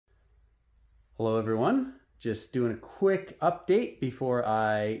Hello everyone, just doing a quick update before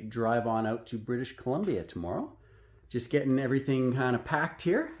I drive on out to British Columbia tomorrow. Just getting everything kind of packed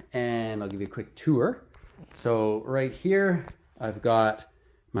here and I'll give you a quick tour. So right here, I've got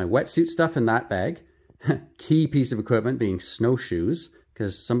my wetsuit stuff in that bag. Key piece of equipment being snowshoes,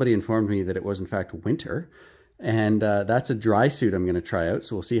 because somebody informed me that it was in fact winter. And that's a dry suit I'm gonna try out,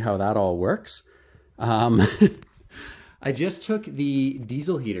 so we'll see how that all works. I just took the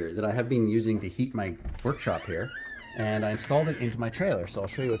diesel heater that I have been using to heat my workshop here, and I installed it into my trailer. So I'll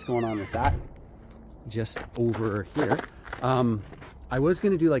show you what's going on with that just over here. I was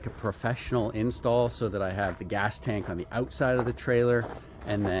going to do like a professional install so that I have the gas tank on the outside of the trailer,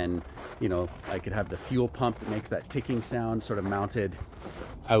 and then, you know, I could have the fuel pump that makes that ticking sound sort of mounted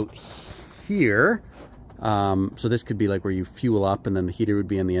out here. So this could be like where you fuel up and then the heater would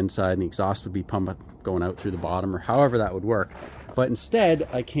be on the inside and the exhaust would be pumping going out through the bottom, or however that would work. But instead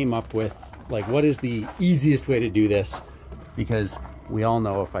I came up with like, what is the easiest way to do this? Because we all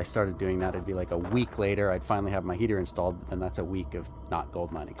know if I started doing that, it'd be like a week later, I'd finally have my heater installed, and that's a week of not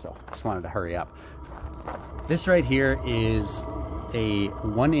gold mining. So I just wanted to hurry up. This right here is a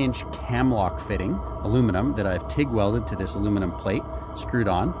 1-inch cam lock fitting, aluminum, that I've TIG welded to this aluminum plate, screwed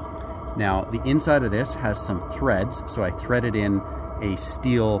on. Now, the inside of this has some threads, so I threaded in a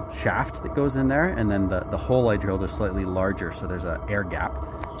steel shaft that goes in there, and then the hole I drilled is slightly larger, so there's an air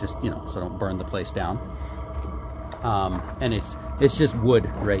gap, just, you know, so don't burn the place down. And it's just wood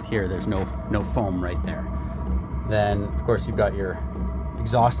right here. There's no foam right there. Then, of course, you've got your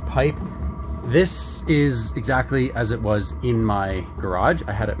exhaust pipe. This is exactly as it was in my garage.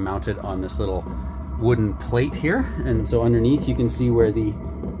 I had it mounted on this little wooden plate here, and so underneath you can see where the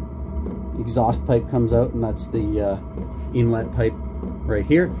exhaust pipe comes out, and that's the inlet pipe right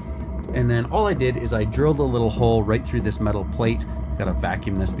here. And then all I did is I drilled a little hole right through this metal plate. Gotta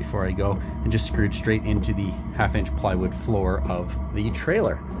vacuum this before I go, and just screwed straight into the 1/2-inch plywood floor of the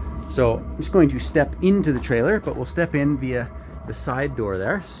trailer. So I'm just going to step into the trailer, but we'll step in via the side door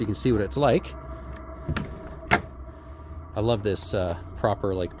there so you can see what it's like. I love this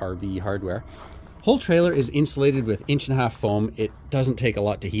proper like RV hardware. Whole trailer is insulated with 1.5-inch foam. It doesn't take a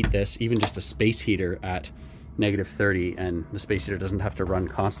lot to heat this, even just a space heater at -30, and the space heater doesn't have to run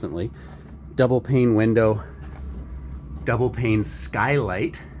constantly. Double pane window, double pane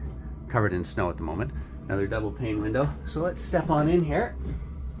skylight, covered in snow at the moment. Another double pane window. So let's step on in here.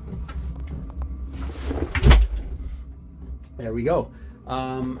 There we go.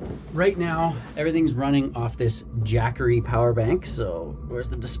 Right now, everything's running off this Jackery power bank. So where's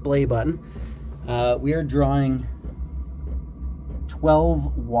the display button? We are drawing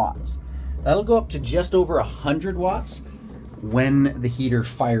 12 watts. That'll go up to just over 100 watts when the heater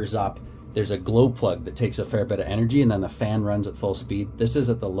fires up. There's a glow plug that takes a fair bit of energy, and then the fan runs at full speed. This is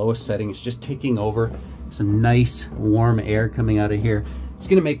at the lowest setting. It's just ticking over. Some nice warm air coming out of here. It's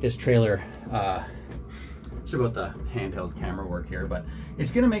gonna make this trailer, sorry about the handheld camera work here, but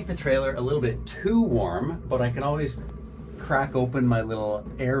it's gonna make the trailer a little bit too warm, but I can always crack open my little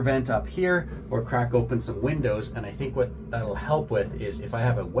air vent up here or crack open some windows. And I think what that'll help with is if I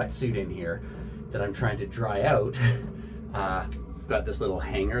have a wetsuit in here that I'm trying to dry out, got this little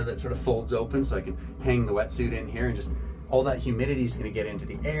hanger that sort of folds open so I can hang the wetsuit in here, and just all that humidity is going to get into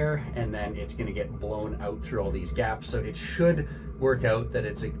the air, and then it's going to get blown out through all these gaps. So it should work out that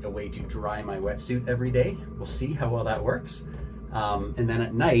it's a way to dry my wetsuit every day. We'll see how well that works. And then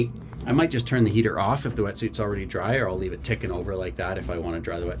at night, I might just turn the heater off if the wetsuit's already dry, or I'll leave it ticking over like that if I want to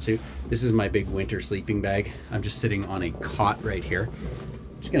dry the wetsuit. This is my big winter sleeping bag. I'm just sitting on a cot right here.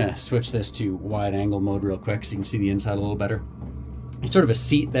 Just gonna switch this to wide angle mode real quick so you can see the inside a little better. It's sort of a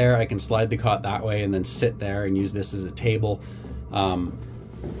seat there. I can slide the cot that way and then sit there and use this as a table.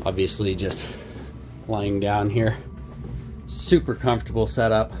 Obviously just lying down here. Super comfortable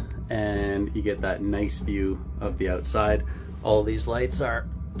setup, and you get that nice view of the outside. All these lights are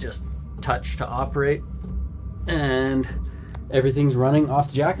just touch to operate, and everything's running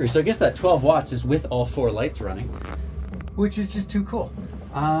off the Jackery. So I guess that 12 watts is with all 4 lights running, which is just too cool.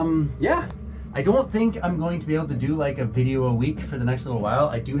 Yeah. I don't think I'm going to be able to do like a video a week for the next little while.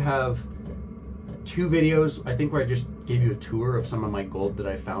 I do have 2 videos, I think, where I just gave you a tour of some of my gold that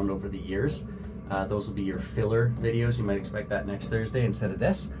I found over the years. Those will be your filler videos. You might expect that next Thursday instead of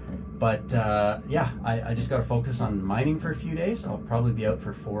this. But yeah, I just got to focus on mining for a few days. I'll probably be out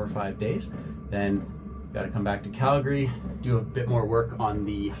for 4 or 5 days. Then got to come back to Calgary, do a bit more work on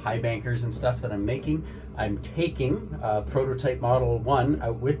the high bankers and stuff that I'm making. I'm taking prototype Model 1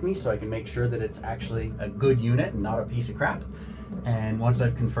 out with me so I can make sure that it's actually a good unit and not a piece of crap. And once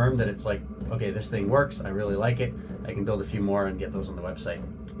I've confirmed that it's like, okay, this thing works, I really like it, I can build a few more and get those on the website.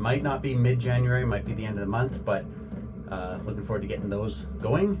 Might not be mid-January, might be the end of the month, but looking forward to getting those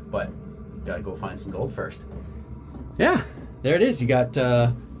going, but gotta go find some gold first. Yeah, there it is. You got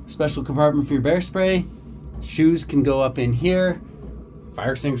a special compartment for your bear spray. Shoes can go up in here.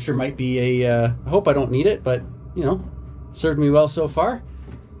 Fire extinguisher might be a, I hope I don't need it, but you know, it served me well so far.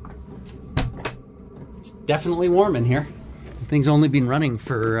 It's definitely warm in here. The thing's only been running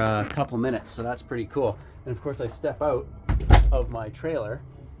for a couple minutes, so that's pretty cool. And of course I step out of my trailer,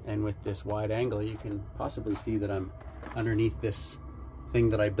 and with this wide angle, you can possibly see that I'm underneath this thing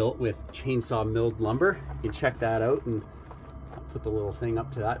that I built with chainsaw milled lumber. You can check that out, and I'll put the little thing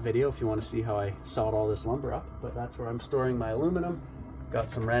up to that video if you want to see how I sawed all this lumber up. But that's where I'm storing my aluminum. Got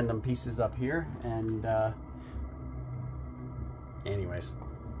some random pieces up here, and anyways,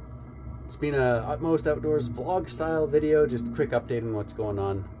 it's been a Utmost Outdoors vlog style video, just a quick update on what's going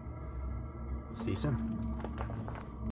on. See you soon.